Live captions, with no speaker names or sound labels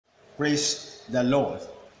Praise the Lord.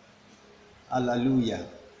 Hallelujah.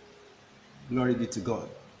 Glory be to God.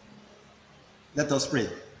 Let us pray.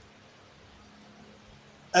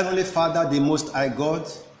 Heavenly Father, the Most High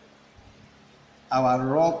God, our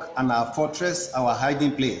rock and our fortress, our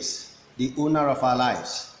hiding place, the owner of our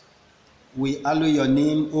lives, we hallow your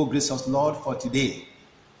name, O gracious Lord, for today.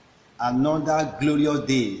 Another glorious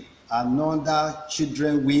day, another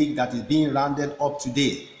children week that is being rounded up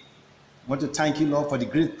today. I want to thank you, Lord, for the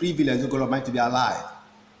great privilege, O God Almighty, to be alive.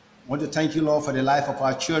 I want to thank you, Lord, for the life of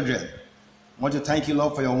our children. I want to thank you,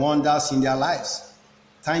 Lord, for your wonders in their lives.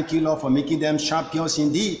 Thank you, Lord, for making them champions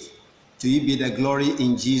indeed. To you be the glory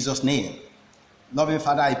in Jesus' name. Loving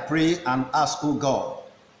Father, I pray and ask, O God,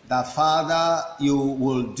 that Father, you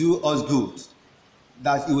will do us good,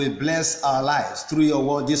 that you will bless our lives through your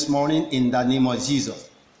word this morning in the name of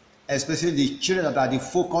Jesus. Especially the children that are the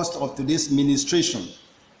focus of today's ministration.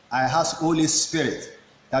 I ask, Holy Spirit,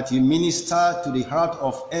 that you minister to the heart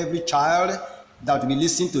of every child that will be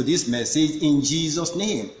listening to this message in Jesus'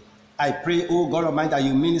 name. I pray, O God Almighty, that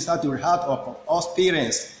you minister to the heart of us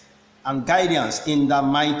parents and guidance in the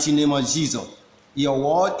mighty name of Jesus. Your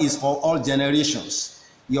word is for all generations.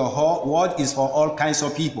 Your word is for all kinds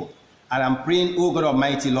of people. And I'm praying, O God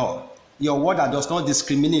Almighty, Lord, your word that does not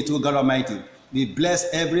discriminate, O God Almighty, we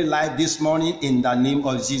bless every life this morning in the name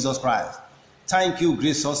of Jesus Christ. Thank you,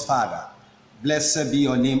 gracious Father. Blessed be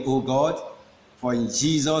your name, O God, for in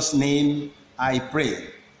Jesus' name I pray.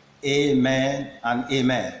 Amen and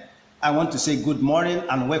amen. I want to say good morning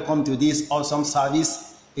and welcome to this awesome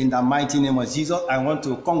service in the mighty name of Jesus. I want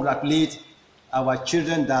to congratulate our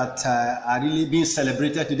children that are really being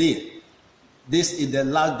celebrated today. This is the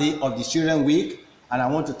last day of the Children Week, and I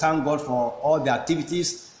want to thank God for all the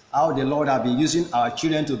activities, how the Lord has been using our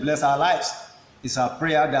children to bless our lives. It's our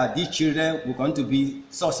prayer that these children will going to be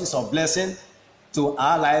sources of blessing to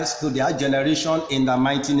our lives, to their generation, in the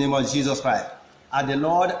mighty name of Jesus Christ. And the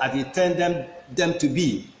Lord has intended them to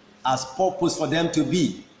be, as purpose for them to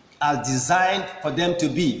be, as designed for them to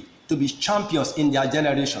be champions in their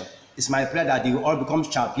generation. It's my prayer that they will all become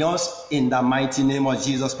champions in the mighty name of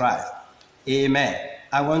Jesus Christ. Amen.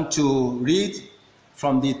 I want to read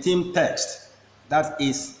from the theme text. That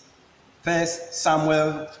is 1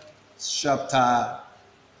 Samuel chapter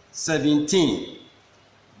 17,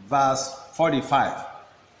 verse 45.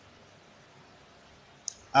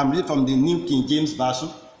 I'm reading from the New King James Version.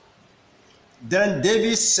 Then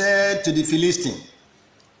David said to the Philistine,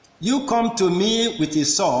 "You come to me with a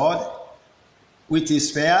sword, with a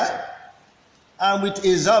spear, and with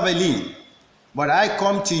a javelin, but I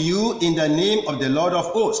come to you in the name of the Lord of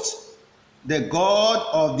hosts, the God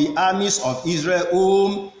of the armies of Israel,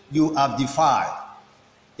 whom you have defied."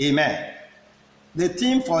 Amen. The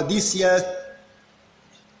theme for this year's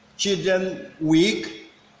Children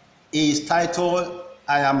Week is titled,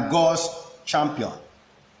 I am God's champion.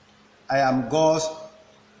 I am God's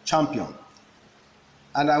champion.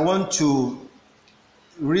 And I want to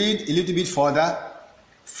read a little bit further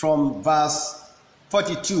from verse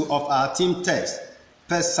 42 of our theme text,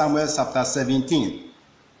 1 Samuel chapter 17.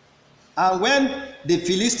 And when the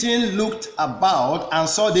Philistine looked about and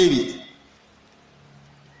saw David,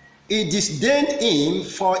 he disdained him,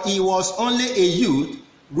 for he was only a youth,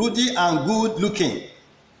 ruddy and good looking.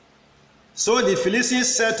 So the Philistine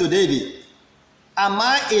said to David, "Am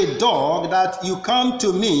I a dog that you come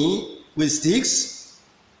to me with sticks?"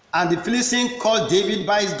 And the Philistine called David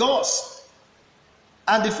by his gods.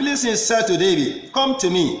 And the Philistine said to David, "Come to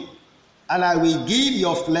me, and I will give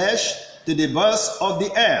your flesh to the birds of the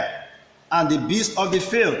air and the beasts of the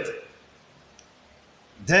field."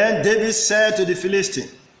 Then David said to the Philistine,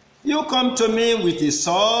 "You come to me with a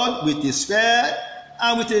sword, with a spear,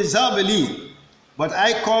 and with a javelin, but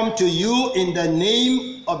I come to you in the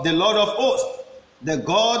name of the Lord of hosts, the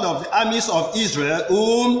God of the armies of Israel,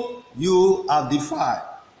 whom you have defied."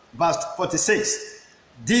 Verse 46.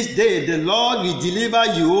 This day the Lord will deliver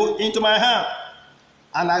you into my hand,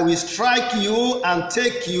 and I will strike you and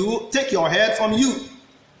take your head from you.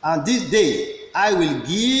 And this day I will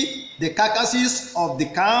give the carcasses of the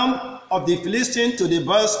camp of the Philistines to the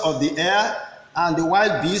birds of the air and the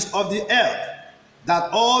wild beasts of the earth,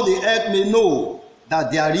 that all the earth may know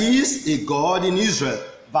that there is a God in Israel.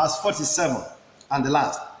 Verse 47 and the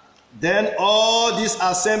last. Then all these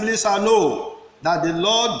assemblies shall know that the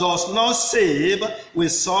Lord does not save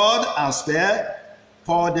with sword and spear,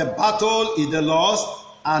 for the battle is the Lord's,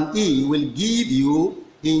 and he will give you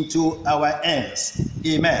into our hands.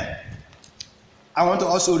 Amen. I want to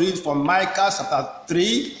also read from Micah chapter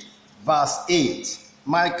 3, verse 8.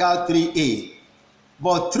 Micah 3:8.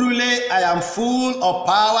 But truly I am full of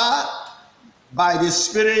power by the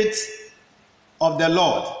Spirit of the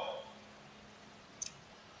Lord,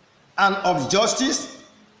 and of justice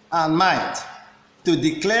and might, to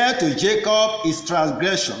declare to Jacob his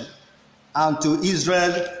transgression and to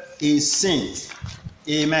Israel his sins.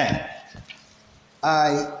 Amen.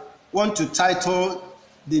 I want to title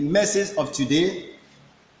the message of today,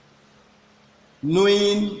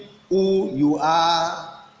 Knowing Who You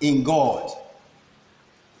Are in God.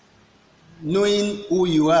 Knowing who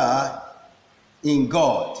you are in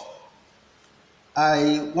God.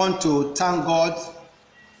 I want to thank God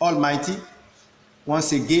Almighty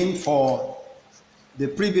once again for the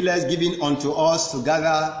privilege given unto us to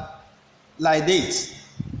gather like this.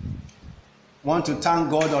 I want to thank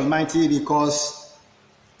God Almighty because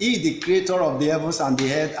He is the creator of the heavens and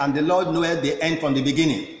the earth, and the Lord knoweth the end from the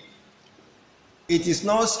beginning. It is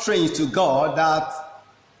not strange to God that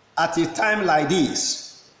at a time like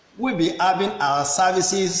this, we'll be having our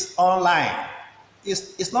services online.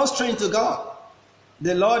 It's not strange to God.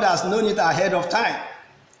 The Lord has known it ahead of time.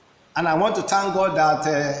 And I want to thank God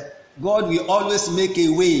that God will always make a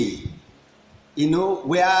way,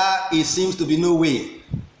 where it seems to be no way.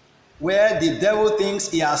 Where the devil thinks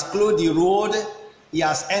he has closed the road, he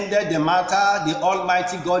has ended the matter, the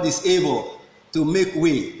Almighty God is able to make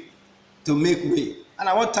way. And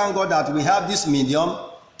I want to thank God that we have this medium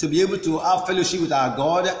to be able to have fellowship with our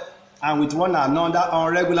God and with one another on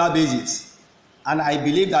a regular basis. And I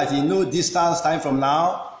believe that in no distance time from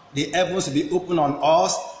now, the heavens will be open on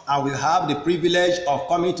us and we'll have the privilege of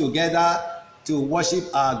coming together to worship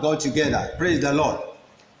our God together. Praise the Lord.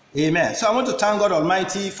 Amen. So I want to thank God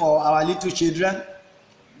Almighty for our little children.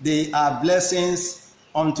 They are blessings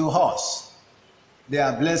unto us. They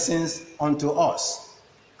are blessings unto us.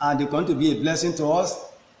 And they're going to be a blessing to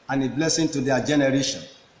us and a blessing to their generation.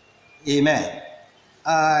 Amen.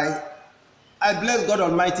 I bless God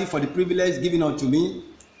Almighty for the privilege given unto me.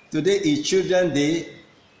 Today is Children's Day,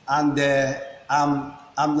 and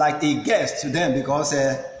I'm like a guest to them because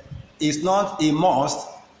it's not a must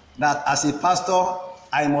that as a pastor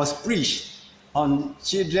I must preach on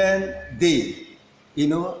Children's Day.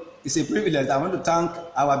 It's a privilege. I want to thank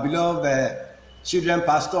our beloved children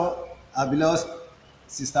pastor, our beloved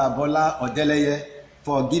Sister Bola Odeleye,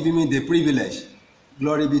 for giving me the privilege.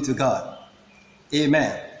 Glory be to God.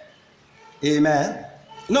 Amen. Amen.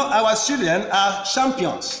 Our children are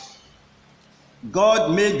champions.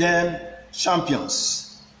 God made them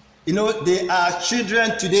champions. They are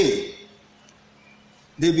children today.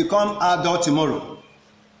 They become adults tomorrow.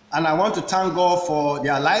 And I want to thank God for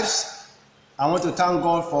their lives. I want to thank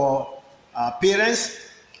God for our parents.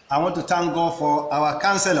 I want to thank God for our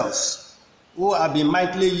counselors who have been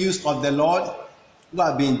mightily used of the Lord, who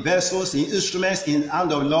have been vessels, in instruments in the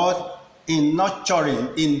hand of the Lord, in nurturing,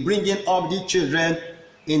 in bringing up the children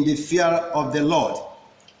in the fear of the Lord.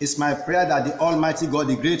 It's my prayer that the Almighty God,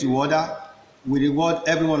 the great rewarder, will reward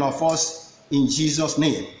every one of us in Jesus'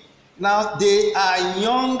 name. Now, they are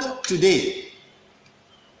young today.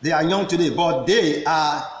 They are young today, but they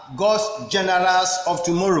are God's generals of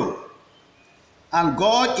tomorrow. And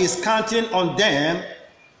God is counting on them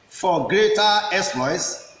for greater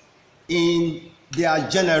exploits in their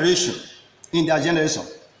generation.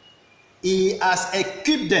 He has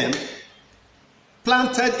equipped them,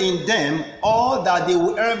 planted in them all that they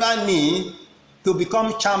will ever need to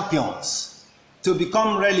become champions, to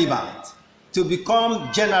become relevant, to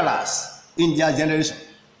become generous in their generation.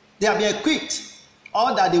 They have been equipped.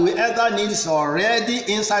 All that they will ever need is already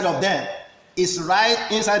inside of them. It's right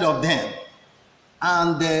inside of them.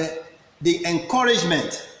 And the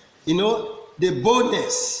encouragement, the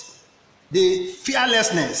boldness, the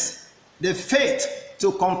fearlessness, the faith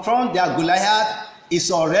to confront their Goliath is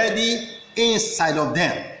already inside of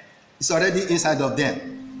them. It's already inside of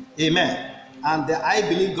them. Amen. And I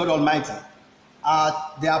believe God Almighty,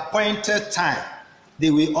 at the appointed time,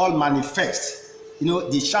 they will all manifest,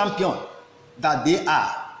 the champion that they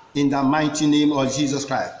are in the mighty name of Jesus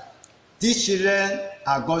Christ. These children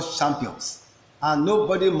are God's champions, and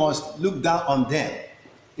nobody must look down on them.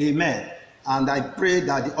 Amen. And I pray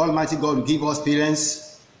that the Almighty God will give us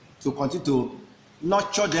parents to continue to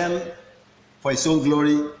nurture them for His own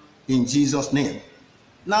glory in Jesus' name.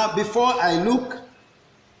 Now, before I look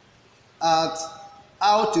at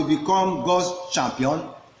how to become God's champion,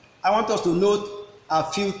 I want us to note a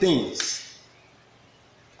few things.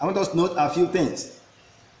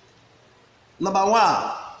 Number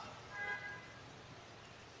one,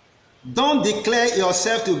 don't declare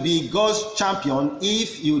yourself to be God's champion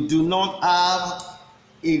if you do not have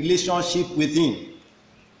a relationship with Him.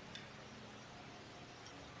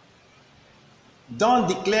 Don't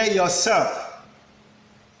declare yourself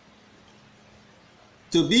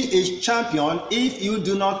to be a champion if you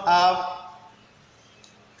do not have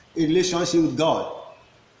a relationship with God.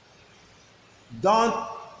 Don't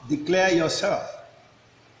declare yourself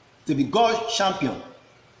to be God's champion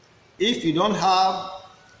if you don't have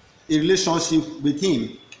a relationship with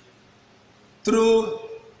Him through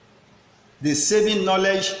the saving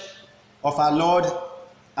knowledge of our Lord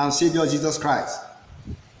and Savior Jesus Christ.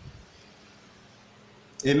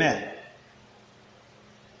 Amen.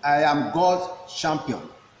 I am God's champion.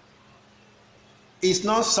 It's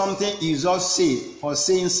not something you just say for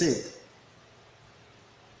saying sake.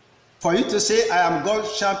 For you to say, I am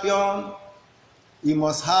God's champion, you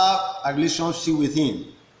must have a relationship with Him.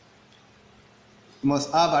 You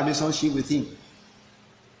must have a relationship with Him.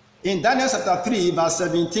 In Daniel chapter 3, verse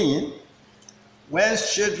 17, when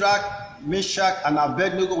Shadrach, Meshach, and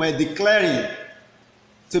Abednego were declaring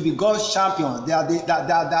to be God's champion, they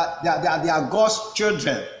are God's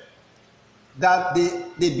children, that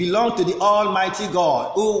they belong to the Almighty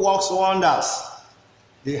God who works wonders.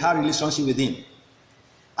 They have a relationship with Him.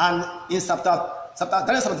 And in Daniel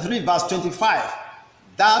chapter 3, verse 25,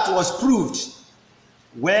 that was proved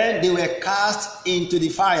when they were cast into the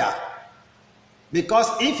fire. Because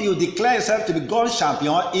if you declare yourself to be God's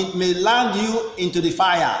champion, it may land you into the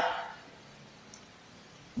fire.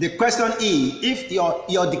 The question is, if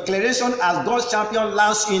your declaration as God's champion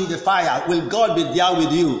lands you in the fire, will God be there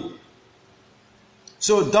with you?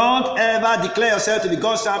 So don't ever declare yourself to be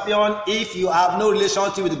God's champion if you have no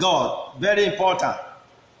relationship with God. Very important.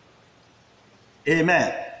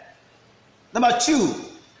 Amen. Number 2,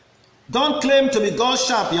 don't claim to be God's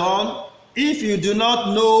champion if you do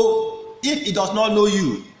not know, if He does not know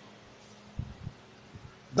you.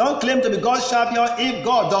 Don't claim to be God's champion if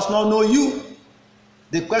God does not know you.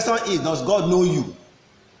 The question is, does God know you?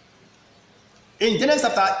 In Genesis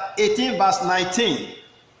chapter 18, verse 19,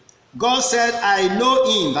 God said, I know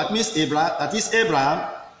him, that is Abraham,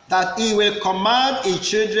 that he will command his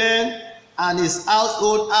children and his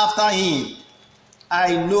household after him.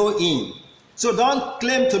 I know him. So don't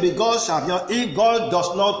claim to be God's champion if God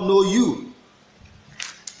does not know you.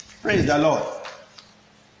 Praise the Lord.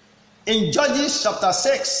 In Judges chapter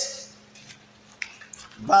 6,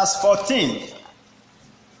 verse 14,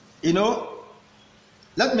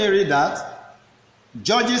 let me read that.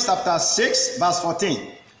 Judges chapter 6, verse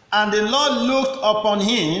 14. And the Lord looked upon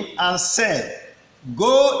him and said,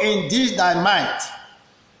 Go indeed thy might,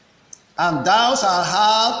 and thou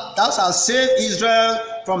shalt save Israel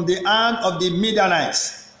from the hand of the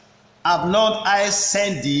Midianites. Have not I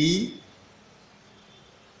sent thee?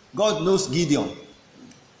 God knows Gideon.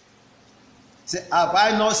 Say, have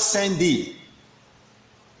I not sent thee?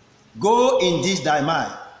 Go indeed thy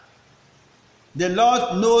might. The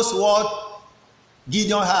Lord knows what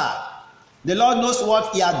Gideon had. The Lord knows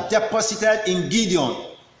what He had deposited in Gideon.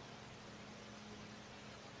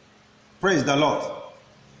 Praise the Lord.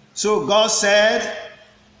 So God said,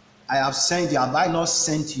 I have sent you. Have I not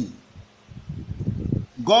sent you?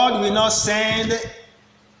 God will not send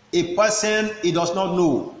a person He does not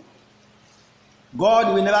know.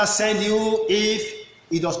 God will never send you if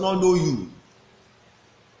He does not know you.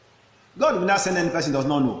 God will not send any person He does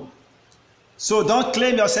not know. So don't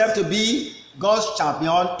claim yourself to be God's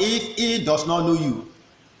champion if He does not know you.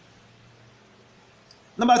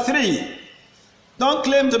 Number 3, don't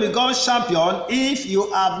claim to be God's champion if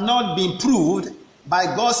you have not been proved by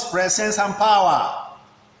God's presence and power.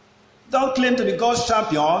 Don't claim to be God's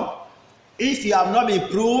champion if you have not been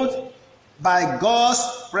proved by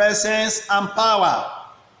God's presence and power.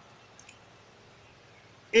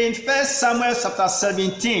 In 1 Samuel chapter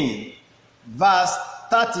 17, verse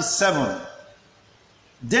 37,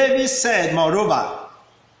 David said, moreover,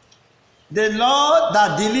 the Lord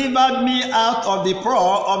that delivered me out of the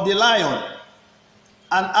paw of the lion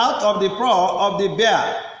and out of the paw of the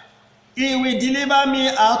bear, He will deliver me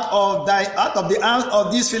out of the hands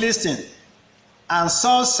of this Philistine. And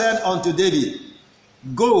Saul said unto David,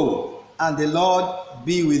 Go, and the Lord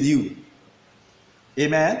be with you.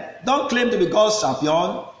 Amen. Don't claim to be God's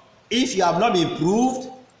champion if you have not been proved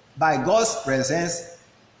by God's presence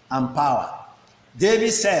and power.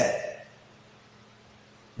 David said,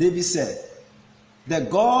 the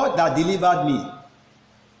God that delivered me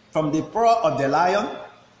from the paw of the lion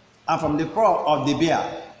and from the paw of the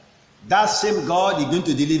bear, that same God is going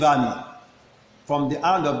to deliver me from the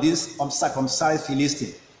hand of this uncircumcised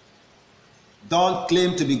Philistine. Don't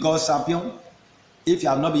claim to be God's champion if you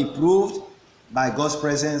have not been proved by God's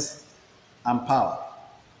presence and power.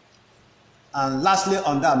 And lastly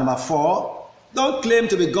on that, number 4, don't claim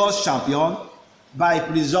to be God's champion by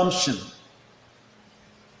presumption.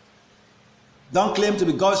 Don't claim to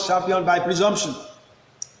be God's champion by presumption.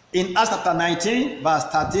 In Acts chapter 19, verse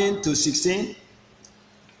 13 to 16,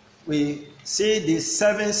 we see the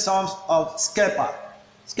 7 sons of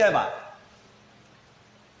Sceva,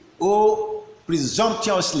 who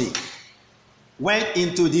presumptuously went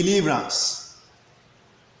into deliverance,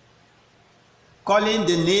 calling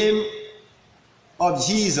the name of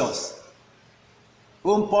Jesus,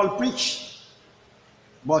 whom Paul preached,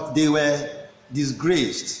 but they were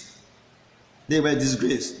disgraced. They were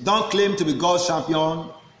disgraced. Don't claim to be God's champion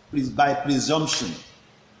by presumption.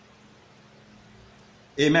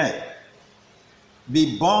 Amen.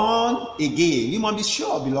 Be born again. You must be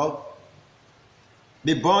sure, beloved.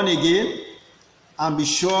 Be born again and be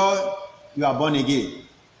sure you are born again.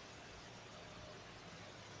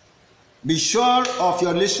 Be sure of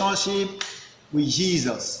your relationship with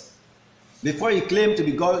Jesus. Before you claim to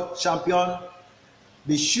be God's champion,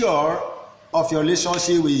 be sure of your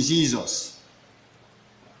relationship with Jesus.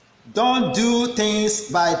 Don't do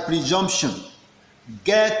things by presumption.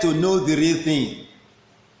 Get to know the real thing.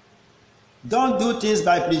 Don't do things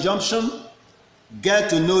by presumption. Get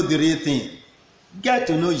to know the real thing. Get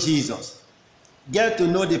to know Jesus. Get to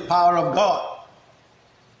know the power of God.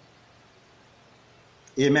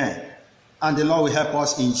 Amen. And the Lord will help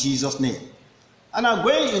us in Jesus' name. And I'm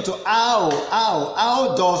going into how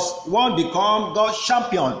does one become God's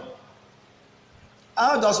champion?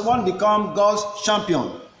 How does one become God's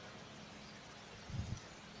champion?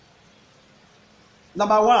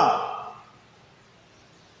 Number 1,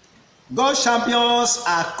 God's champions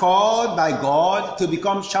are called by God to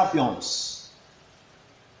become champions.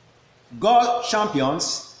 God's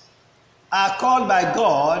champions are called by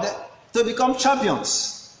God to become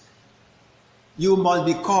champions. You must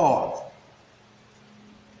be called.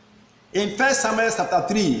 In 1 Samuel chapter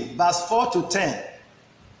 3, verse 4 to 10,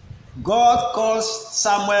 God calls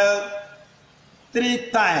Samuel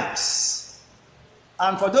 3 times.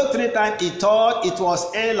 And for those 3 times, he thought it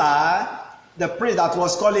was Eli, the priest, that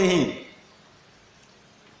was calling him.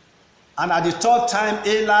 And at the 3rd time,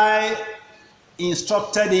 Eli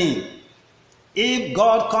instructed him, if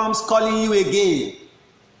God comes calling you again,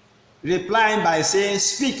 replying by saying,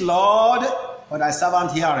 speak, Lord, for thy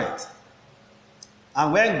servant heareth.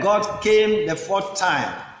 And when God came the 4th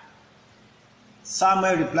time,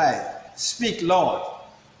 Samuel replied, speak, Lord,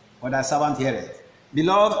 for thy servant heareth.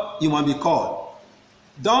 Beloved, you must be called.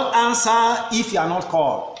 Don't answer if you are not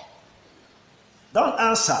called. Don't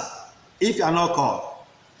answer if you are not called.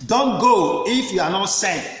 Don't go if you are not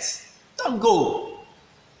sent. Don't go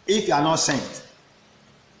if you are not sent.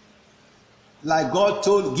 Like God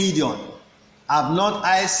told Gideon, have not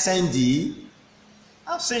I sent thee?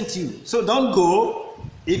 I've sent you. So don't go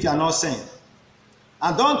if you are not sent.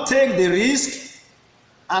 And don't take the risk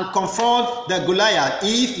and confront the Goliath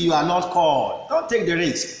if you are not called. Don't take the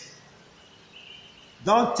risk.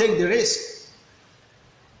 Don't take the risk.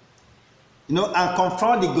 And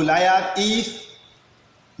confront the Goliath if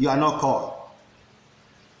you are not called.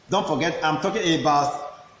 Don't forget, I'm talking about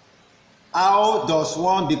how does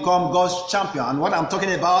one become God's champion. And what I'm talking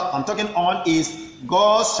on is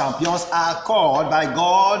God's champions are called by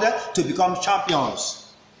God to become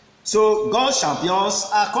champions. So God's champions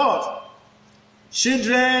are called.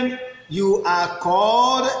 Children, you are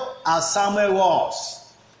called as Samuel was.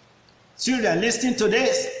 Children, listen to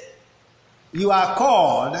this. You are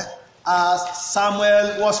called as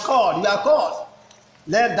Samuel was called. You are called.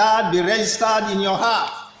 Let that be registered in your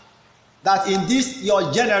heart. That in this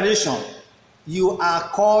your generation, you are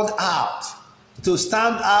called out to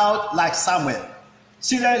stand out like Samuel.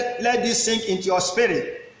 Children, let this sink into your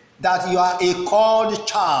spirit that you are a called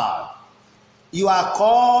child. You are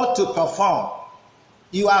called to perform.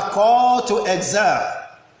 You are called to excel.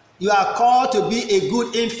 You are called to be a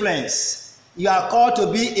good influence. You are called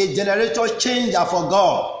to be a generator changer for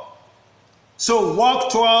God. So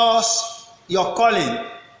walk towards your calling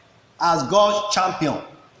as God's champion,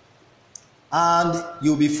 and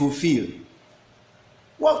you'll be fulfilled.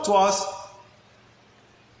 Walk towards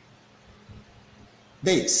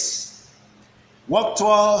this. Walk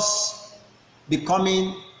towards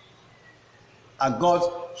becoming a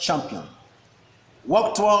God champion.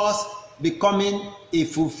 Walk towards becoming a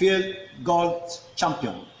fulfilled God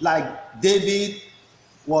champion, like David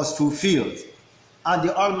was fulfilled. And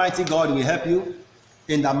the Almighty God will help you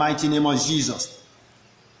in the mighty name of Jesus.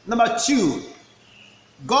 Number 2,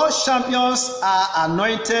 God's champions are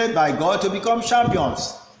anointed by God to become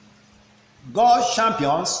champions. God's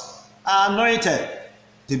champions are anointed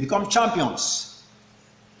to become champions.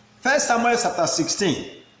 1 Samuel chapter 16,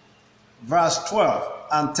 verse 12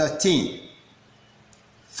 and 13.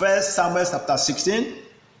 1 Samuel chapter 16,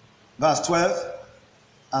 verse 12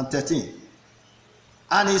 and 13.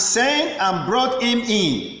 And he sent and brought him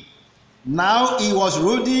in. Now he was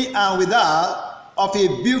ruddy and withal of a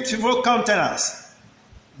beautiful countenance,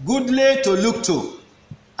 goodly to look to.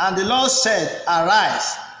 And the Lord said,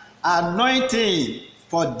 Arise, anoint him,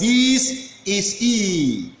 for this is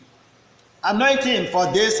he. Anoint him,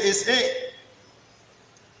 for this is he.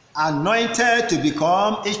 Anointed to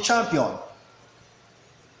become a champion.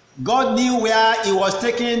 God knew where he was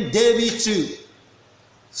taking David to.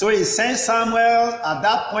 So he sent Samuel at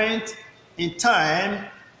that point in time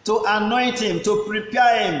to anoint him, to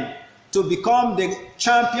prepare him to become the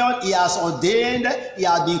champion he has ordained, he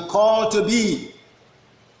has been called to be.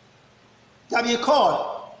 He has been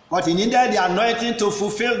called, but he needed the anointing to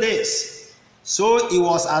fulfill this. So he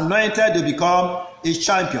was anointed to become a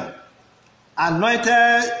champion,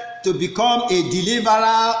 anointed to become a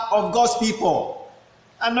deliverer of God's people,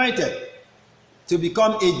 anointed to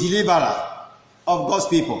become a deliverer of God's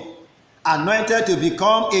people, anointed to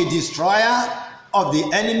become a destroyer of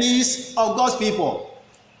the enemies of God's people,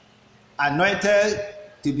 anointed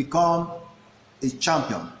to become a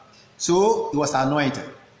champion. So he was anointed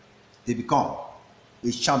to become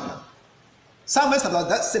a champion. Samuel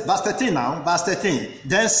verse 13 now, verse 13.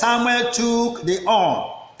 Then Samuel took the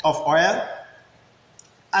horn of oil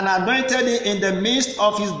and anointed it in the midst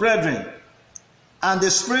of his brethren. And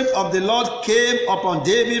the Spirit of the Lord came upon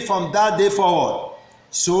David from that day forward.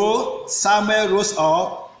 So Samuel rose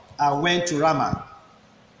up and went to Ramah.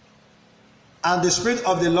 And the Spirit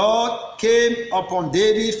of the Lord came upon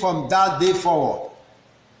David from that day forward.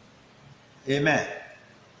 Amen.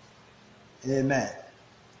 Amen.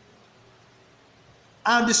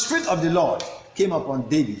 And the Spirit of the Lord came upon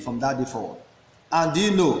David from that day forward. And do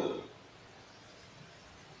you know,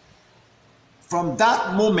 from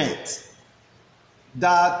that moment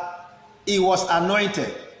that he was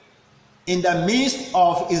anointed in the midst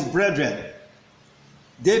of his brethren,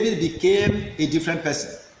 David became a different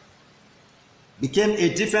person. Became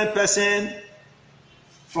a different person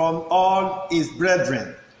from all his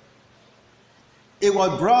brethren. He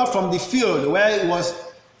was brought from the field where he was,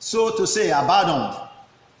 so to say, abandoned.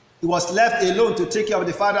 He was left alone to take care of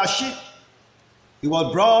the father's sheep. He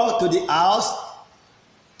was brought to the house,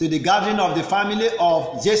 to the gathering of the family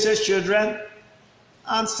of Jesse's children,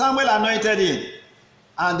 and Samuel anointed him.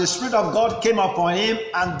 And the Spirit of God came upon him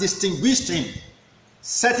and distinguished him,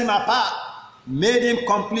 set him apart, made him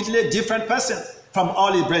completely different person from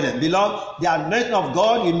all his brethren. Beloved, the anointing of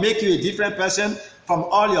God will make you a different person from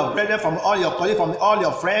all your brethren, from all your colleagues, from all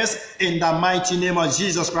your friends, in the mighty name of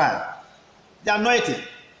Jesus Christ. The anointing,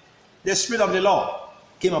 the Spirit of the Lord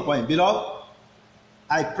came upon him. Beloved,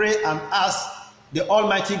 I pray and ask the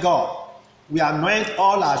Almighty God, we anoint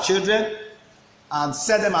all our children and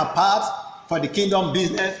set them apart for the kingdom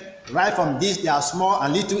business, right from this, their small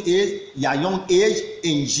and little age, their young age,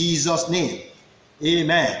 in Jesus' name.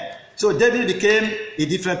 Amen. So David became a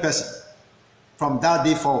different person from that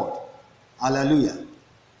day forward. Hallelujah.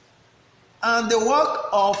 And the work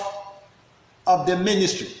of the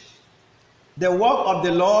ministry, the work of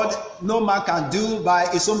the Lord, no man can do by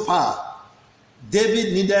his own power.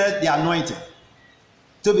 David needed the anointing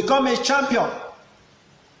to become a champion.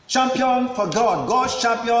 Champion for God. God's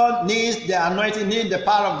champion needs the anointing, needs the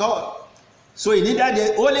power of God. So he needed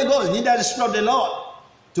the Holy Ghost, he needed the Spirit of the Lord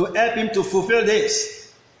to help him to fulfill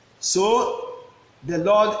this. So the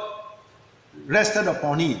Lord rested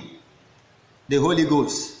upon him, the Holy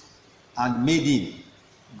Ghost, and made him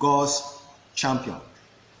God's champion.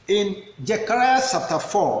 In Zechariah chapter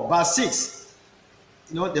 4, verse 6,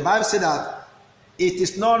 the Bible said that it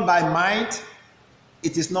is not by might,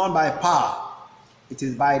 it is not by power, it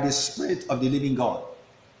is by the Spirit of the living God.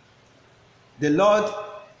 The Lord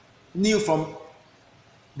knew from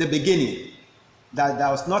the beginning that there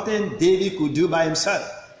was nothing David could do by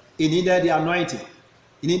himself. He needed the anointing.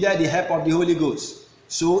 He needed the help of the Holy Ghost.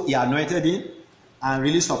 So he anointed him and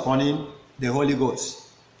released upon him the Holy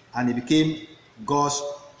Ghost. And he became God's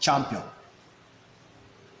champion.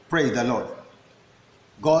 Praise the Lord.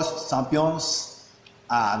 God's champions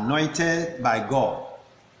are anointed by God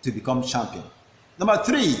to become champion. Number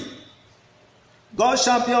 3, God's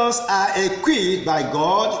champions are equipped by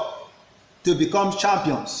God to become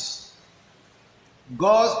champions.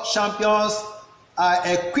 God's champions are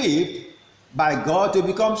equipped by God to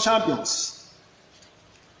become champions.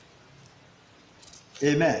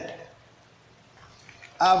 Amen.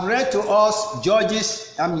 I've read to us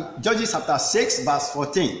Judges chapter 6, verse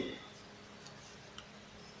 14.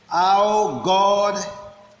 How God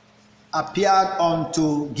appeared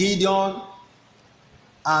unto Gideon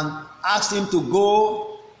and asked him to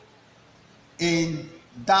go in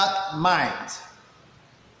that might,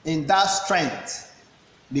 in that strength,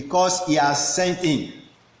 because he has sent him.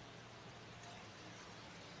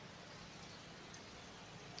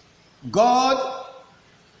 God's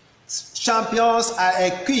champions are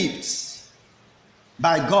equipped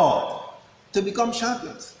by God to become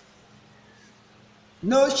champions.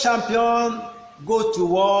 No champion goes to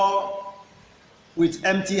war with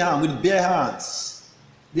empty hands, with bare hands.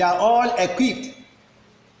 They are all equipped.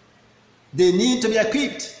 They need to be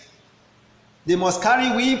equipped. They must carry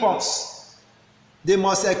weapons. They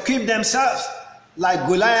must equip themselves like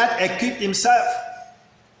Goliath equipped himself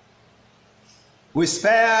with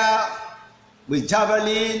spear, with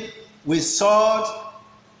javelin, with sword,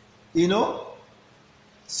 you know.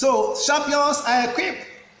 So champions are equipped.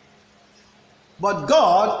 But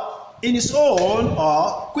God, in his own,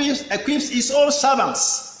 equips his own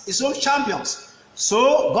servants, his own champions.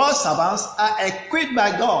 So God's servants are equipped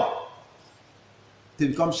by God to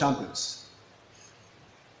become champions.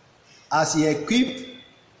 As he equipped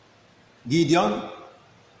Gideon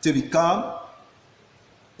to become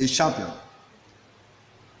a champion.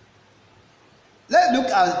 Let's look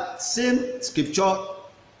at same scripture,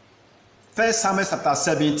 1 Samuel chapter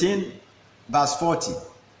 17, verse 40.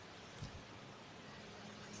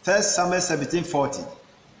 1 Samuel 17:40.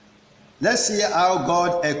 Let's see how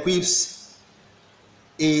God equips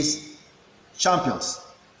his champions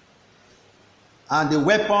and the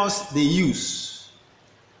weapons they use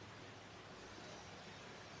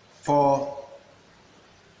for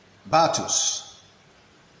battles.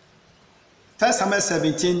 1 Samuel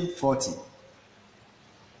 17:40.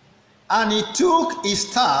 And he took his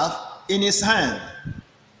staff in his hand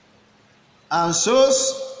and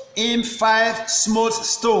chose him 5 smooth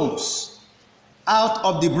stones out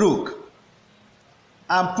of the brook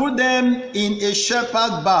and put them in a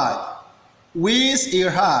shepherd's bag which he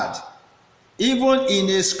had, even in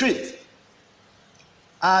a scrip,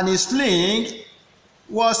 and his sling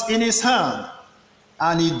was in his hand,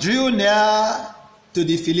 and he drew near to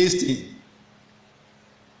the Philistine.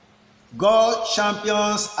 God's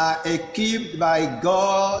champions are equipped by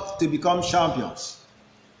God to become champions.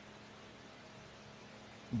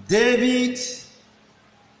 David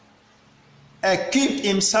equipped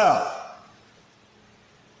himself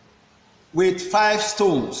with 5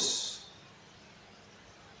 stones.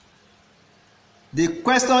 The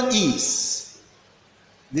question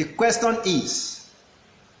is,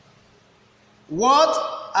 what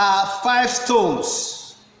are 5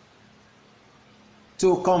 stones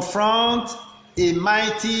to confront a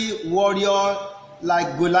mighty warrior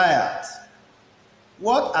like Goliath?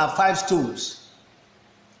 What are 5 stones?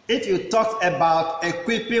 If you talk about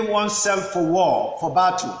equipping oneself for war, for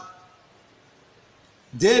battle,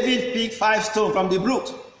 David picked 5 stones from the brook.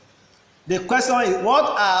 The question is, what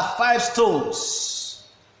are 5 stones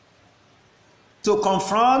to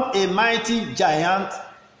confront a mighty giant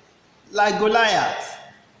like Goliath?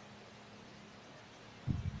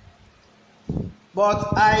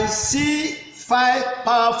 But I see 5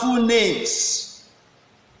 powerful names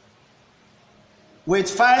with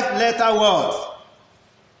 5-letter words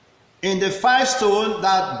in the 5 stones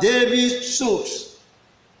that David chose.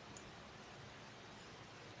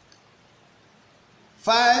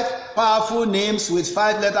 5 powerful names with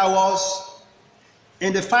 5-letter words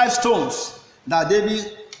in the 5 stones that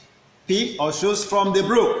David picked or chose from the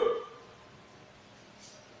brook.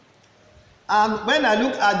 And when I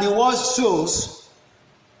look at the word chose,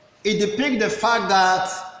 it depicts the fact that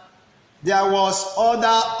there was other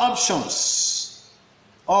options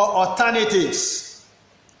or alternatives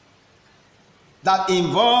that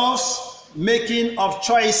involves making of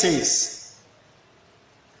choices.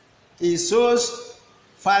 He chose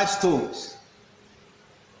 5 stones.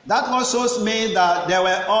 That also means that there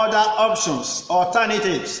were other options,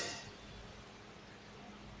 alternatives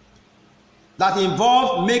that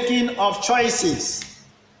involve making of choices.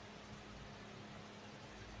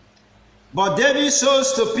 But David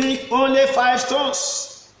chose to pick only 5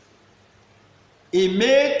 stones. He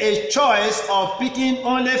made a choice of picking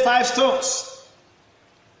only 5 stones.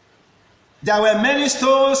 There were many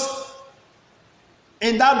stones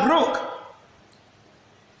in that brook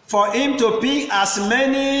for him to pick as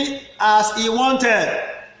many as he wanted,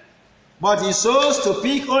 but he chose to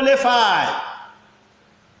pick only 5.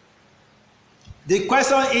 The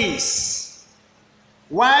question is,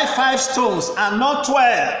 why 5 stones and not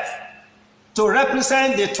 12 to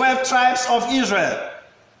represent the 12 tribes of Israel?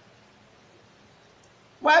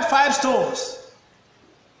 Why 5 stones?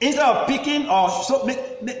 Instead of picking or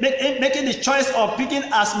making the choice of picking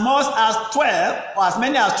as much as 12 or as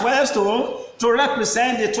many as 12 stones to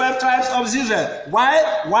represent the 12 tribes of Israel.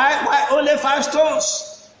 Why only 5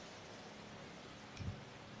 stones?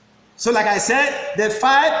 So like I said, the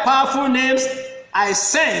 5 powerful names I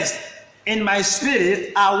sensed in my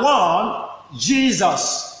spirit are: 1,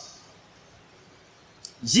 Jesus.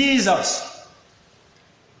 Jesus.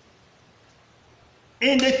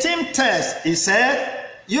 In the theme text, he said,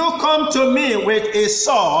 you come to me with a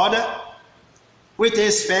sword, with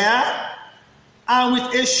a spear, and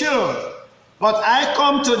with a shield, but I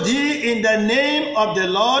come to thee in the name of the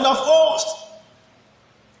Lord of hosts.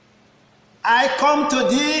 I come to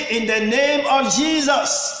thee in the name of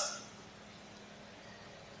Jesus.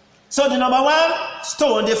 So the number 1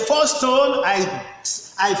 stone, the first stone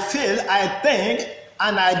I feel, I think,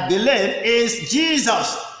 and I believe is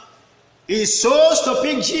Jesus. He chose to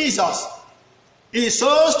pick Jesus. He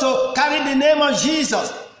chose to carry the name of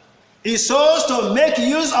Jesus. He chose to make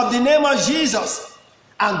use of the name of Jesus.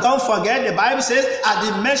 And don't forget, the Bible says, at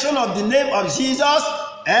the mention of the name of Jesus,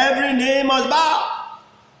 every name must bow.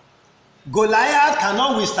 Goliath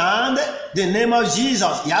cannot withstand the name of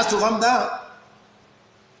Jesus. He has to come down.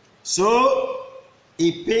 So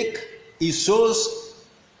he chose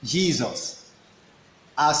Jesus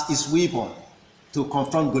as his weapon to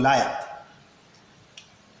confront Goliath.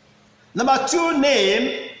 Number 2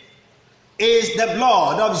 name is the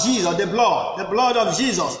blood of Jesus. The blood of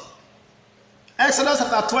Jesus. Exodus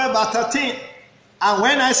chapter 12 verse 13. And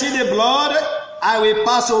when I see the blood, I will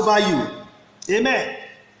pass over you. Amen.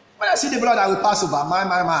 When I see the blood, I will pass over. My.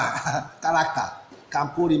 Character.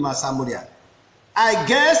 Kampuri Masamuria. I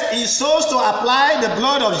guess he chose to apply the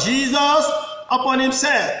blood of Jesus upon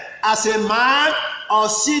himself as a mark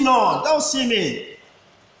of sin. Don't see me.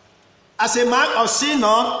 As a mark of sin,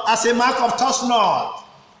 as a mark of touch not.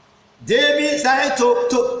 David decided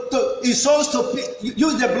he chose to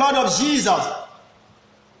use the blood of Jesus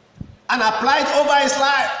and apply it over his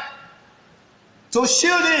life to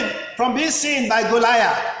shield him from being seen by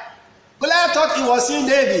Goliath. Goliath thought he was seeing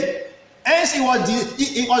David. Hence he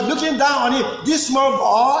was looking down on him. This small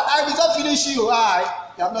boy, I will not finish you. You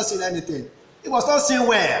have not seen anything. He was not seeing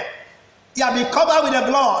well. He had been covered with the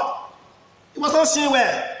blood. He was not seeing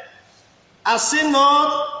well. As sin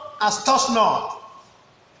not, as touch not.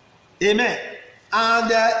 Amen.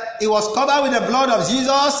 And it was covered with the blood of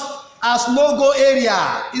Jesus as no-go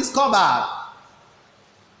area. It's covered.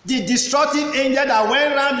 The destructive angel that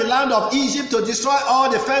went around the land of Egypt to destroy all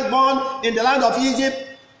the firstborn in the land of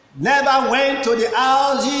Egypt never went to the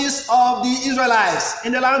houses of the Israelites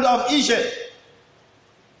in the land of Egypt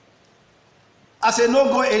as a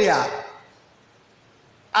no-go area.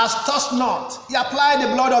 As touched not. He applied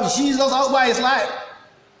the blood of Jesus over his life.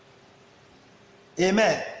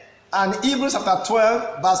 Amen. And Hebrews chapter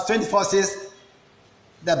 12 verse 24 says,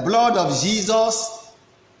 the blood of Jesus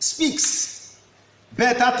speaks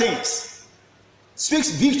better things,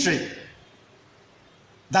 speaks victory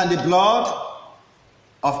than the blood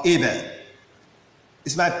of Abel.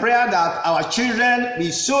 It's my prayer that our children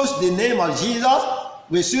will choose the name of Jesus,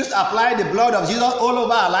 we choose to apply the blood of Jesus all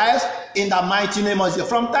over our lives in the mighty name of Jesus.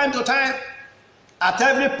 From time to time, at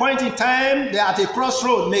every point in time, they are at a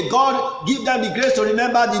crossroad. May God give them the grace to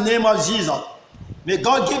remember the name of Jesus. May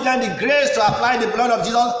God give them the grace to apply the blood of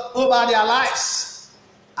Jesus over their lives.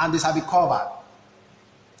 And they shall be covered.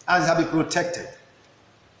 And they shall be protected.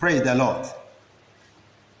 Praise the Lord.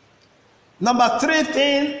 Number 3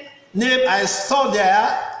 thing name I saw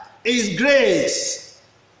there is grace.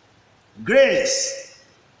 Grace.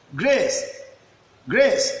 Grace.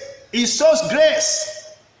 Grace. It shows grace.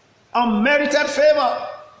 Unmerited favor.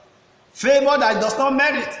 Favor that does not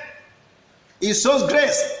merit. It shows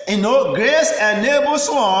grace. You know, grace enables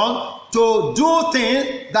one to do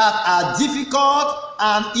things that are difficult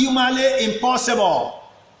and humanly impossible.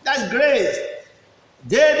 That's grace.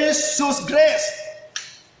 David shows grace.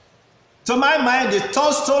 To my mind, the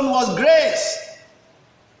touchstone was grace.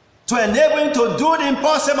 To enable him to do the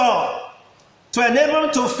impossible. To enable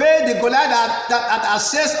him to face the Goliath that has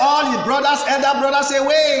chased all his brothers, elder brothers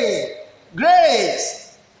away.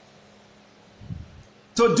 Grace.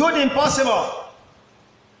 To do the impossible.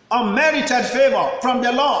 Unmerited favor from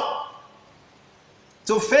the Lord.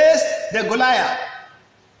 To face the Goliath.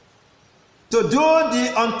 To do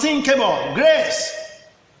the unthinkable. Grace.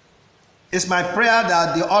 It's my prayer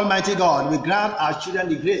that the Almighty God will grant our children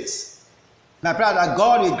the grace. My prayer that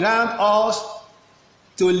God will grant us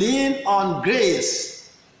to lean on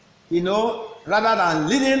grace, you know, rather than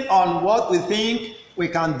leaning on what we think we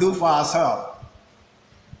can do for ourselves.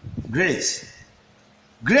 Grace.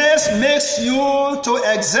 Grace makes you to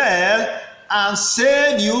excel and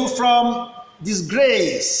save you from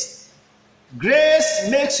disgrace. Grace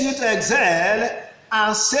makes you to excel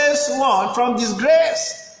and saves one from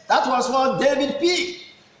disgrace. That was what David picked.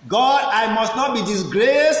 God, I must not be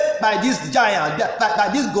disgraced by this giant, by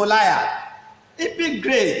this Goliath. He picked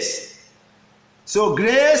grace. So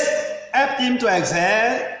grace helped him to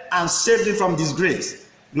excel and saved him from disgrace.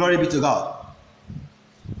 Glory be to God.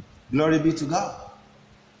 Glory be to God.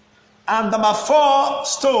 And number 4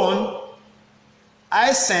 stone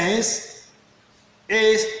I sense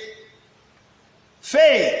is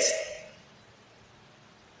faith.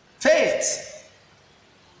 Faith.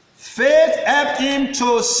 Faith helped him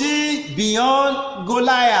to see beyond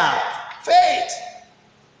Goliath. Faith.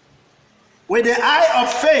 With the eye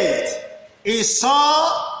of faith,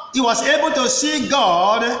 he was able to see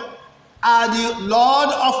God as the Lord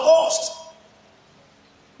of hosts.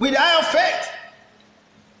 With the eye of faith,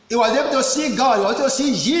 he was able to see God. He was able to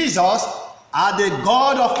see Jesus as the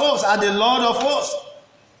God of hosts, as the Lord of hosts.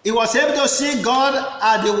 He was able to see God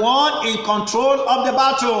as the one in control of the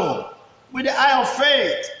battle. With the eye of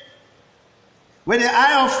faith. With the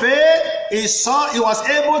eye of faith, he was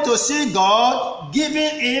able to see God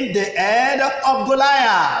giving him the head of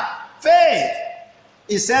Goliath. Faith.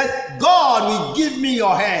 He said, God will give me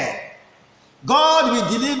your head. God will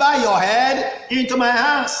deliver your head into my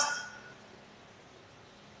hands.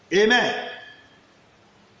 Amen.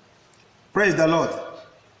 Praise the Lord.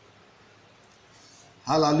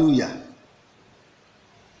 Hallelujah.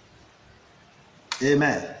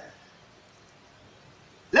 Amen.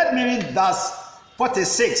 Let me read verse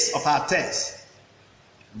 46 of our text.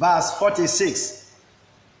 Verse 46.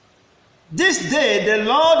 This day the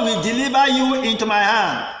Lord will deliver you into my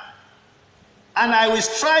hand, and I will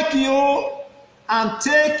strike you and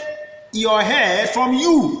take your head from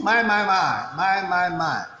you. My.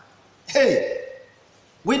 Hey,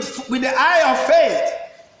 with the eye of faith,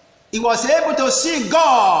 he was able to see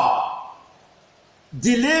God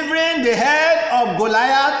delivering the head of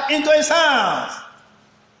Goliath into his hands.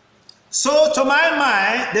 So to my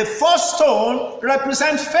mind, the first stone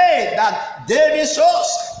represents faith that David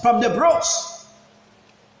shows from the brooks.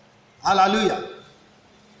 Hallelujah.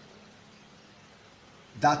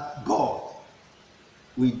 That God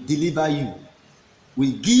will deliver you,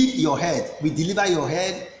 will give your head, will deliver your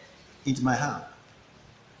head into my hand.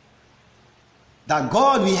 That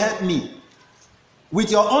God will help me.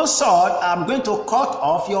 With your own sword, I'm going to cut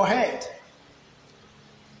off your head.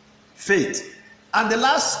 Faith. And the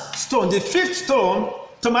last stone, the 5th stone,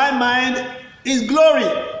 to my mind, is glory.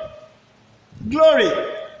 Glory.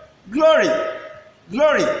 Glory.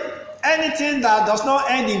 Glory. Anything that does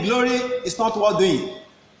not end in glory is not worth doing.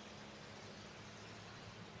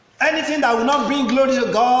 Anything that will not bring glory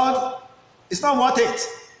to God is not worth it.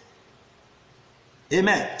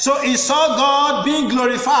 Amen. So he saw God being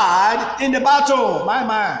glorified in the battle. My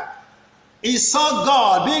man. He saw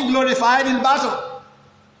God being glorified in the battle.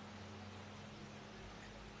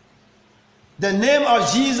 The name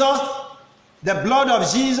of Jesus, the blood of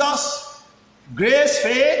Jesus, grace,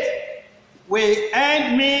 faith, will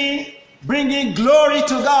end me bringing glory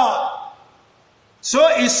to God. So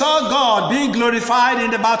he saw God being glorified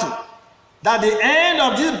in the battle. That the end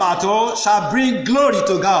of this battle shall bring glory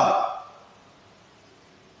to God.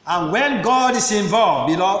 And when God is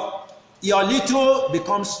involved, beloved, your little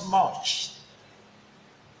becomes much.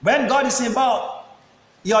 When God is involved,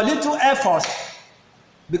 your little effort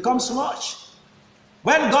becomes much.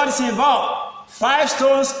 When God is involved, 5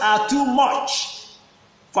 stones are too much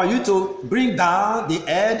for you to bring down the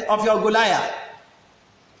head of your Goliath.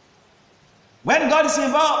 When God is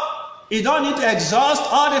involved, you don't need to exhaust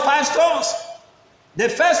all the 5 stones. The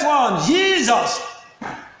first one, Jesus,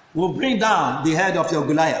 will bring down the head of your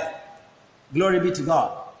Goliath. Glory be to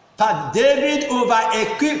God. But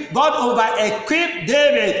God over-equipped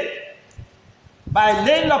David by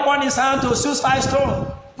laying upon his hand to choose 5 stones.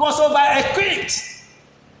 He was over-equipped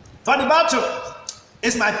for the battle.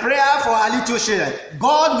 It's my prayer for our little children.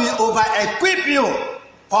 God will over-equip you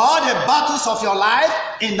for all the battles of your life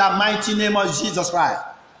in the mighty name of Jesus Christ.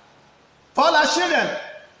 For all our children,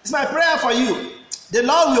 it's my prayer for you. The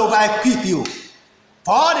Lord will over-equip you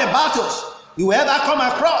for all the battles you will ever come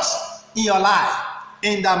across in your life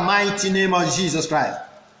in the mighty name of Jesus Christ.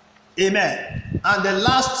 Amen. And the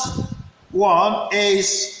last one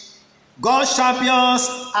is God's champions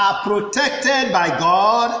are protected by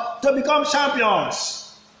God to become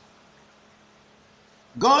champions.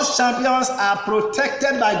 God's champions are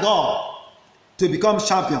protected by God to become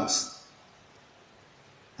champions.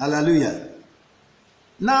 Hallelujah.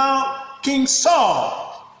 Now, King Saul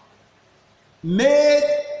made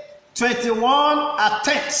 21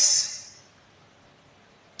 attempts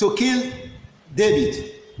to kill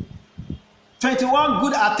David. 21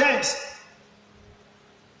 good attempts.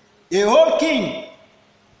 A whole king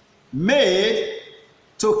made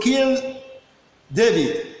to kill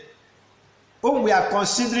David, whom we are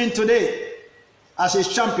considering today as a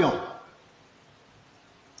champion.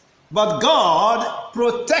 But God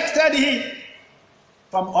protected him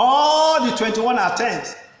from all the 21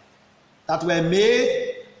 attempts that were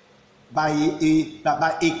made by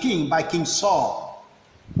King Saul.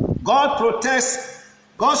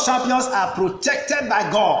 God's champions are protected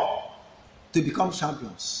by God to become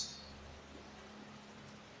champions.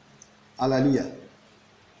 Hallelujah.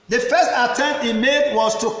 The first attempt he made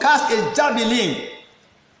was to cast a javelin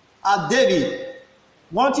at David,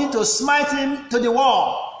 wanting to smite him to the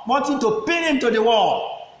wall, wanting to pin him to the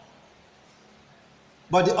wall.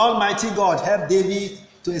 But the Almighty God helped David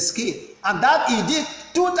to escape. And that he did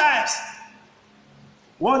 2 times.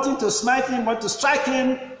 Wanting to smite him, want to strike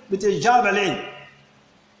him with a javelin.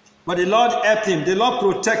 But the Lord helped him. The Lord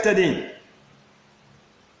protected him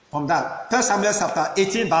from that. 1 Samuel chapter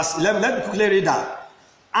 18 verse 11. Let me quickly read that.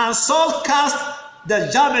 And Saul cast the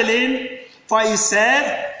javelin, for he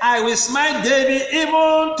said, I will smite David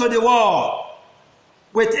even to the wall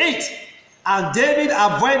with it. And David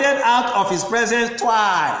avoided out of his presence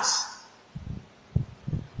twice.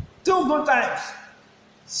 2 good times.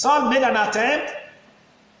 Saul made an attempt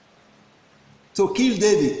to kill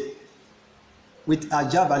David with a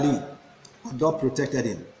javelin, but God protected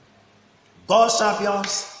him. God's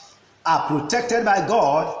champions are protected by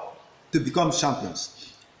God to become champions.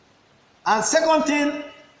 And second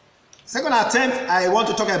attempt I want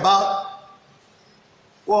to talk about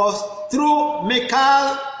was through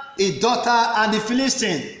Michal, his daughter, and the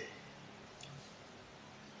Philistine.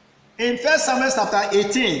 In 1 Samuel chapter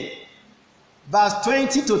 18, verse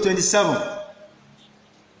 20 to 27,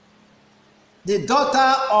 the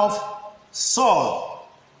daughter of Saul,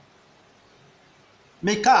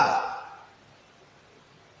 Michal,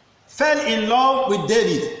 fell in love with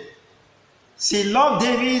David. She loved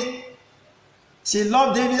David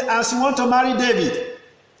and she wanted to marry David.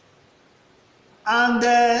 And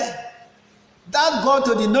that got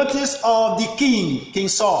to the notice of the King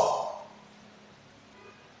Saul.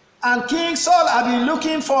 And King Saul had been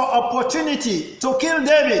looking for opportunity to kill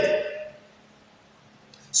David.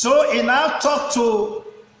 So he now talked to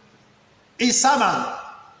his servant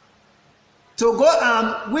to go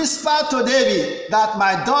and whisper to David that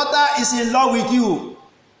my daughter is in love with you,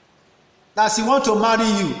 that she wants to marry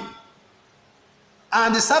you.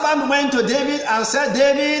 And the servant went to David and said,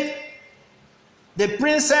 David, the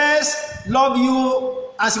princess loves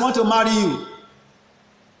you and she wants to marry you.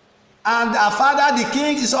 And her father, the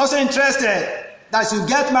king, is also interested that she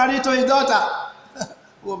get married to his daughter.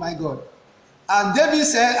 Oh my God. And David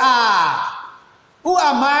said, who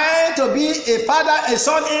am I to be a father, a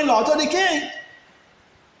son-in-law to the king?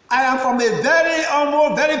 I am from a very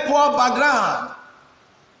humble, very poor background.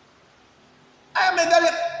 I am a very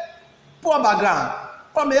poor background,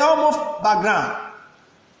 from a humble background.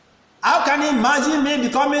 How can you imagine me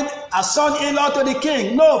becoming a son-in-law to the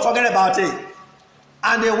king? No, forget about it.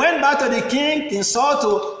 And they went back to the King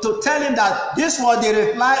Saul to tell him that this was the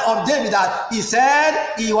reply of David, that he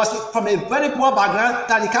said he was from a very poor background,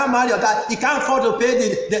 that he can't marry, or that he can't afford to pay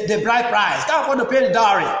the bride price, can't afford to pay the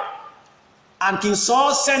dowry. And King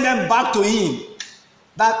Saul sent them back to him,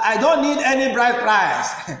 that I don't need any bride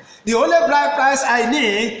price. The only bride price I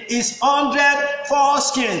need is 100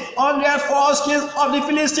 foreskins of the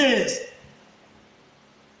Philistines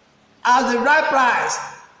as the bride price.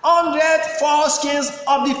 100 foreskins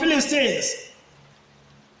of the Philistines.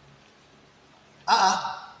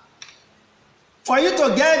 For you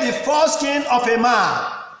to get the foreskin of a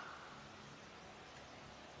man,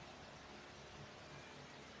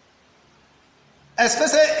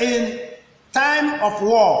 especially in time of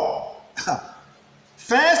war,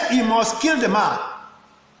 first you must kill the man.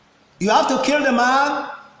 You have to kill the man,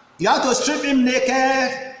 you have to strip him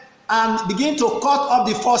naked and begin to cut off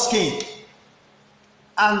the foreskin.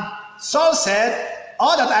 And Saul said,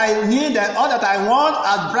 all that I need and all that I want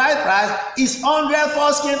as bride price is 100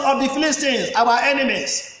 foreskins of the Philistines, our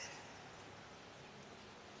enemies.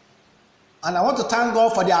 And I want to thank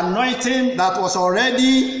God for the anointing that was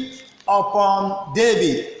already upon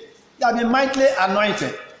David. He had been mightily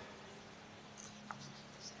anointed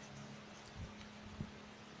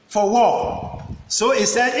for war. So he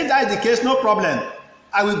said, if that is the case, no problem.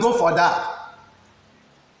 I will go for that.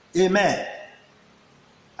 Amen.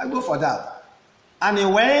 I go for that. And he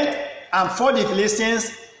went and fought the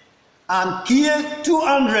Philistines and killed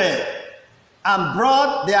 200 and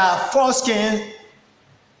brought their foreskin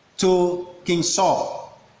to King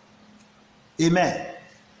Saul. Amen.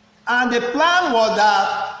 And the plan was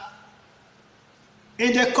that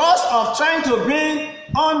in the course of trying to bring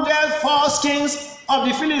 100 foreskins of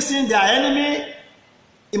the Philistines, their enemy,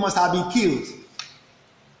 he must have been killed.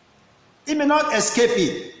 He may not escape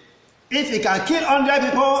it. If he can kill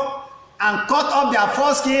 100 people and cut off their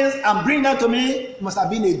foreskins and bring them to me, he must have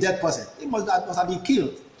been a dead person. He must have been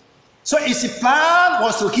killed. So his plan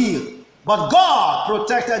was to kill. But God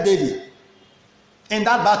protected David in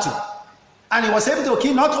that battle. And he was able to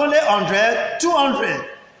kill not only 100, 200,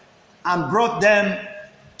 and brought them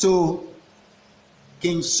to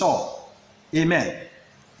King Saul. Amen.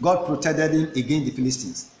 God protected him against the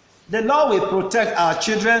Philistines. The Lord will protect our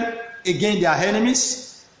children against their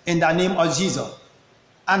enemies in the name of Jesus.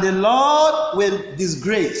 And the Lord will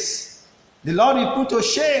disgrace. The Lord will put to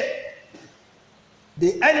shame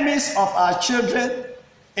the enemies of our children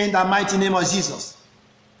in the mighty name of Jesus.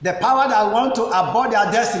 The power that want to abort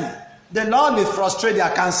their destiny, the Lord will frustrate their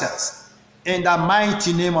counsels in the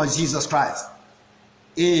mighty name of Jesus Christ.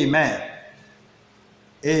 Amen.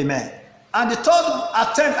 Amen. And the third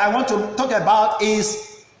attempt I want to talk about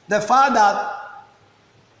is the fact that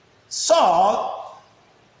Saul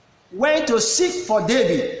went to seek for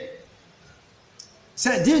David.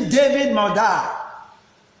 Said, did David must die?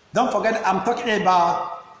 Don't forget, I'm talking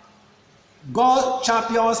about God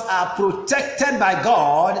champions are protected by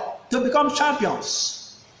God to become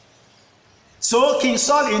champions. So King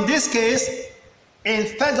Saul in this case, in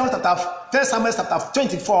 1 Samuel chapter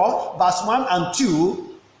 24, verse 1 and 2,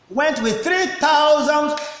 went with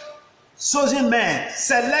 3,000 chosen men,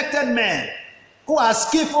 selected men, who are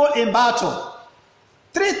skillful in battle.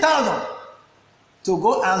 3,000 to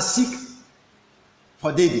go and seek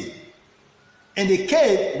for David in the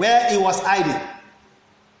cave where he was hiding.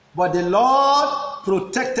 But the Lord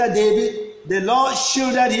protected David. The Lord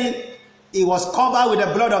shielded him. He was covered with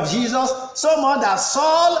the blood of Jesus. So much that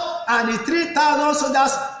Saul and the 3,000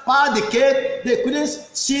 soldiers passed the cave. They couldn't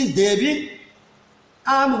see David.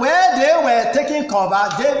 And where they were taking cover,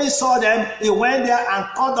 David saw them. He went there and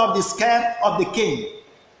cut off the scalp of the king.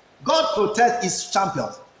 God protects his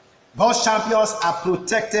champions. God's champions are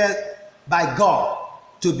protected by God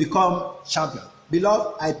to become champions.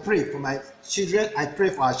 Beloved, I pray for my children. I pray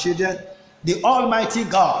for our children. The Almighty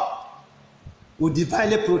God will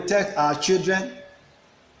divinely protect our children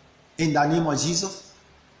in the name of Jesus.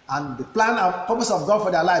 And the plan and purpose of God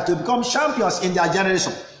for their life to become champions in their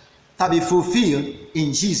generation to be fulfilled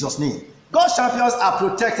in Jesus' name. God's champions are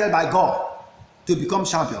protected by God to become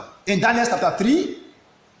champions. In Daniel chapter 3,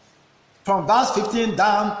 from verse 15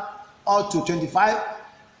 down up to 25,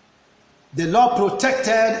 the Lord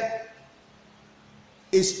protected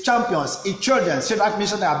his champions, his children, Shadrach,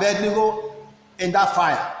 Meshach, and Abednego, in that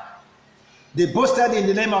fire. They boasted in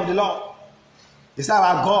the name of the Lord. They said,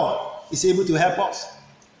 our God is able to help us.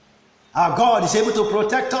 Our God is able to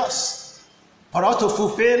protect us for us to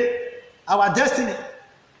fulfill our destiny.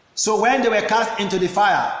 So when they were cast into the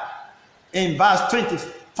fire, in verse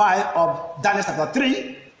 25 of Daniel chapter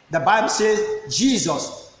 3, the Bible says,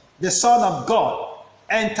 Jesus, the Son of God,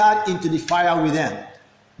 entered into the fire with them.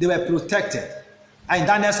 They were protected. And in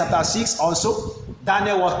Daniel chapter 6 also,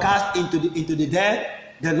 Daniel was cast into the den.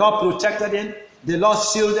 The Lord protected him. The Lord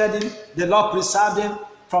shielded him. The Lord preserved him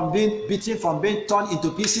from being beaten, from being torn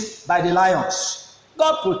into pieces by the lions.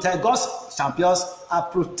 God's champions are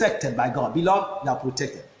protected by God. Beloved, they are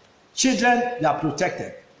protected. Children, they are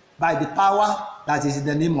protected by the power that is in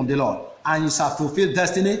the name of the Lord. And you shall fulfill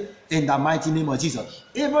destiny in the mighty name of Jesus.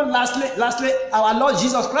 Even lastly, our Lord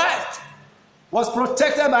Jesus Christ was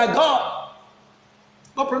protected by God.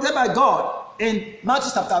 Was protected by God in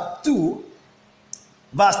Matthew chapter 2,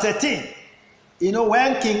 verse 13. You know,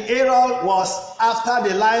 when King Herod was after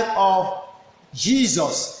the life of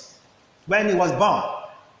Jesus when he was born,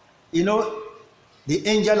 you know, the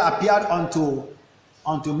angel appeared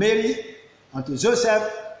unto Mary, unto Joseph,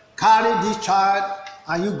 carry this child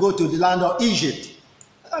and you go to the land of Egypt.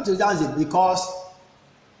 Not to Egypt, because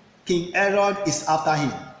King Herod is after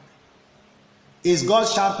him. He's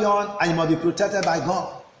God's champion and he must be protected by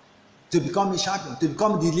God to become a champion, to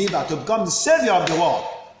become the deliverer, to become the savior of the world.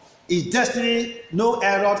 His destiny, no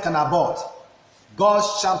Herod can abort.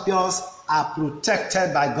 God's champions are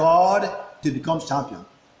protected by God to become champions.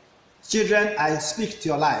 Children, I speak to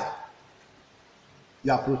your life.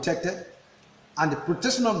 You are protected, and the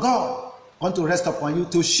protection of God want to rest upon you,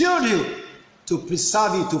 to shield you, to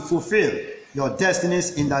preserve you, to fulfill your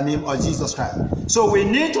destinies in the name of Jesus Christ. So we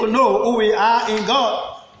need to know who we are in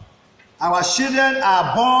God. Our children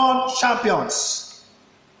are born champions.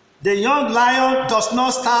 The young lion does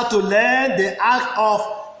not start to learn the act of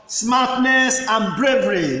smartness and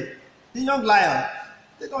bravery. The young lion,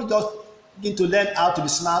 they don't just begin to learn how to be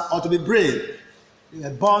smart or to be brave. They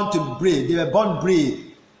were born to be brave. They were born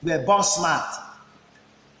brave. They were born smart.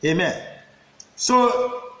 Amen.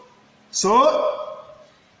 So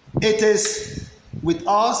it is with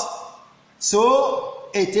us, so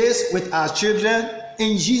it is with our children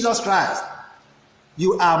in Jesus Christ.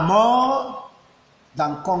 You are more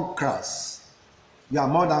than conquerors. You are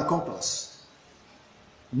more than conquerors.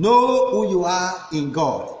 Know who you are in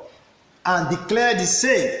God and declare the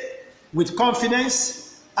same with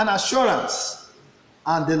confidence and assurance,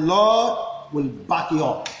 and the Lord will back you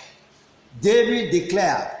up. David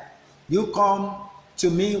declared, you come to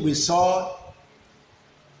me with sword,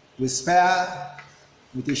 with spear,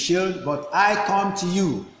 with a shield, but I come to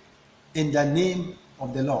you in the name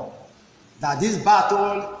of the Lord. That this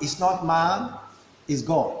battle is not man, is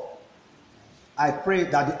God. I pray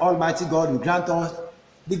that the Almighty God will grant us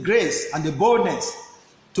the grace and the boldness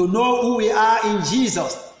to know who we are in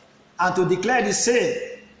Jesus and to declare the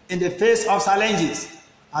same in the face of challenges.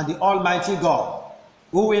 And the Almighty God,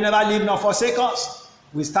 who will never leave nor forsake us,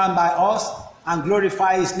 will stand by us and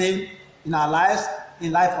glorify his name in our lives,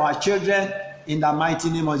 in life of our children, in the mighty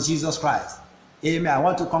name of Jesus Christ. Amen. I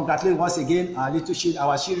want to congratulate once again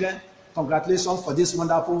our children. Congratulations for this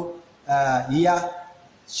wonderful year,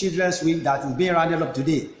 Children's Week that is being rounded up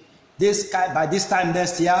today. By this time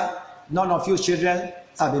next year, none of you children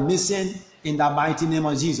shall be missing in the mighty name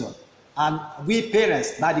of Jesus. And we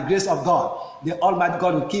parents, by the grace of God, the Almighty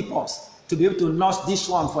God will keep us to be able to nurse this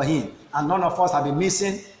one for him. And none of us shall be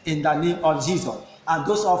missing in the name of Jesus. And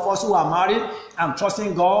those of us who are married, I'm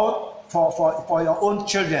trusting God for your own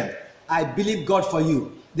children. I believe God for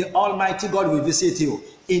you. The Almighty God will visit you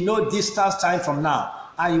in no distance time from now.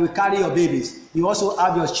 And you will carry your babies. You also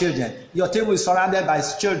have your children. Your table will be surrounded by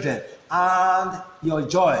his children. And your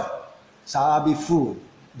joy shall be full.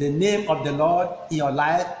 The name of the Lord in your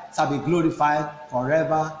life shall be glorified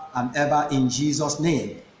forever and ever in Jesus'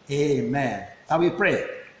 name. Amen. Shall we pray?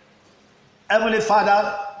 Heavenly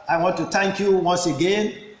Father, I want to thank you once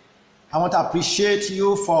again. I want to appreciate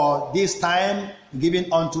you for this time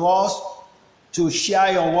given unto us to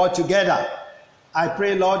share your word together. I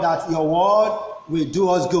pray, Lord, that your word will do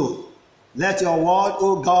us good. Let your word,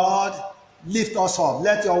 oh God, lift us up.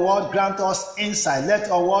 Let your word grant us insight. Let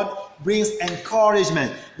your word bring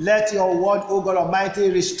encouragement. Let your word, oh God Almighty,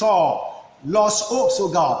 restore lost hopes, oh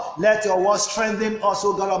God. Let your word strengthen us,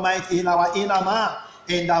 oh God Almighty, in our inner man.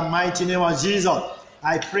 In the mighty name of Jesus.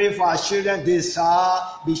 I pray for our children. They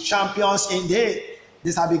shall be champions indeed.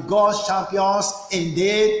 They shall be God's champions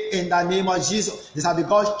indeed in the name of Jesus. They shall be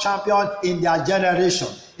God's champion in their generation.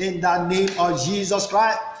 In the name of Jesus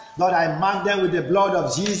Christ. Lord, I mark them with the blood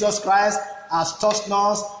of Jesus Christ as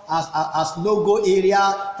touchdowns, as no-go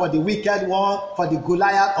area for the wicked one, for the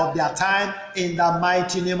Goliath of their time, in the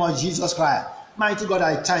mighty name of Jesus Christ. Mighty God,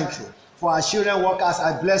 I thank you. For our children workers,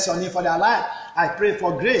 I bless your name for their life. I pray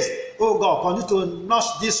for grace. Oh God, continue to nurse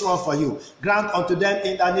this one for you. Grant unto them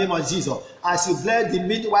in the name of Jesus. As you bless the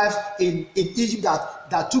midwives in Egypt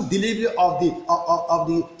that took delivery of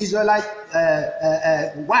the Israelite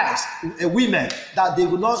wives, women, that they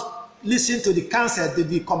would not listen to the counsel,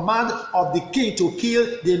 the command of the king to kill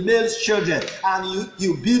the male children, and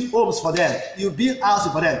you build homes for them, you build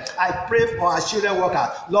houses for them. I pray for our children workers.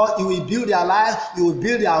 Lord, you will build their lives, you will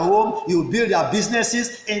build their home, you will build their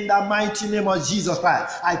businesses in the mighty name of Jesus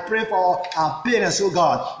Christ. I pray for our parents, oh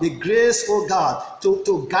God, the grace, oh God,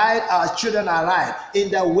 to guide our children aright in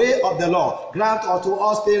the way of the Lord. Grant unto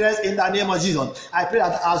us parents in the name of Jesus. I pray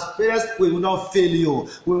that as parents we will not fail you,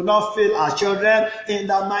 we will not fail our children in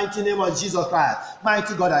the mighty name of Jesus Christ.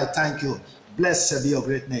 Mighty God, I thank you. Blessed be your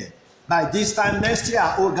great name. By this time next year,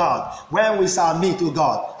 oh God, when we shall meet, oh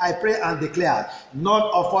God, I pray and declare none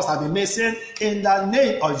of us have been missing in the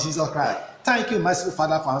name of Jesus Christ. Thank you, merciful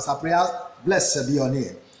Father, for answer prayers. Blessed be your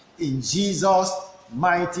name. In Jesus'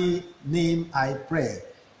 mighty name I pray.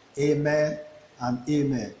 Amen and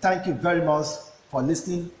amen. Thank you very much for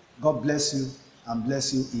listening. God bless you and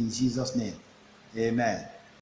bless you in Jesus' name. Amen.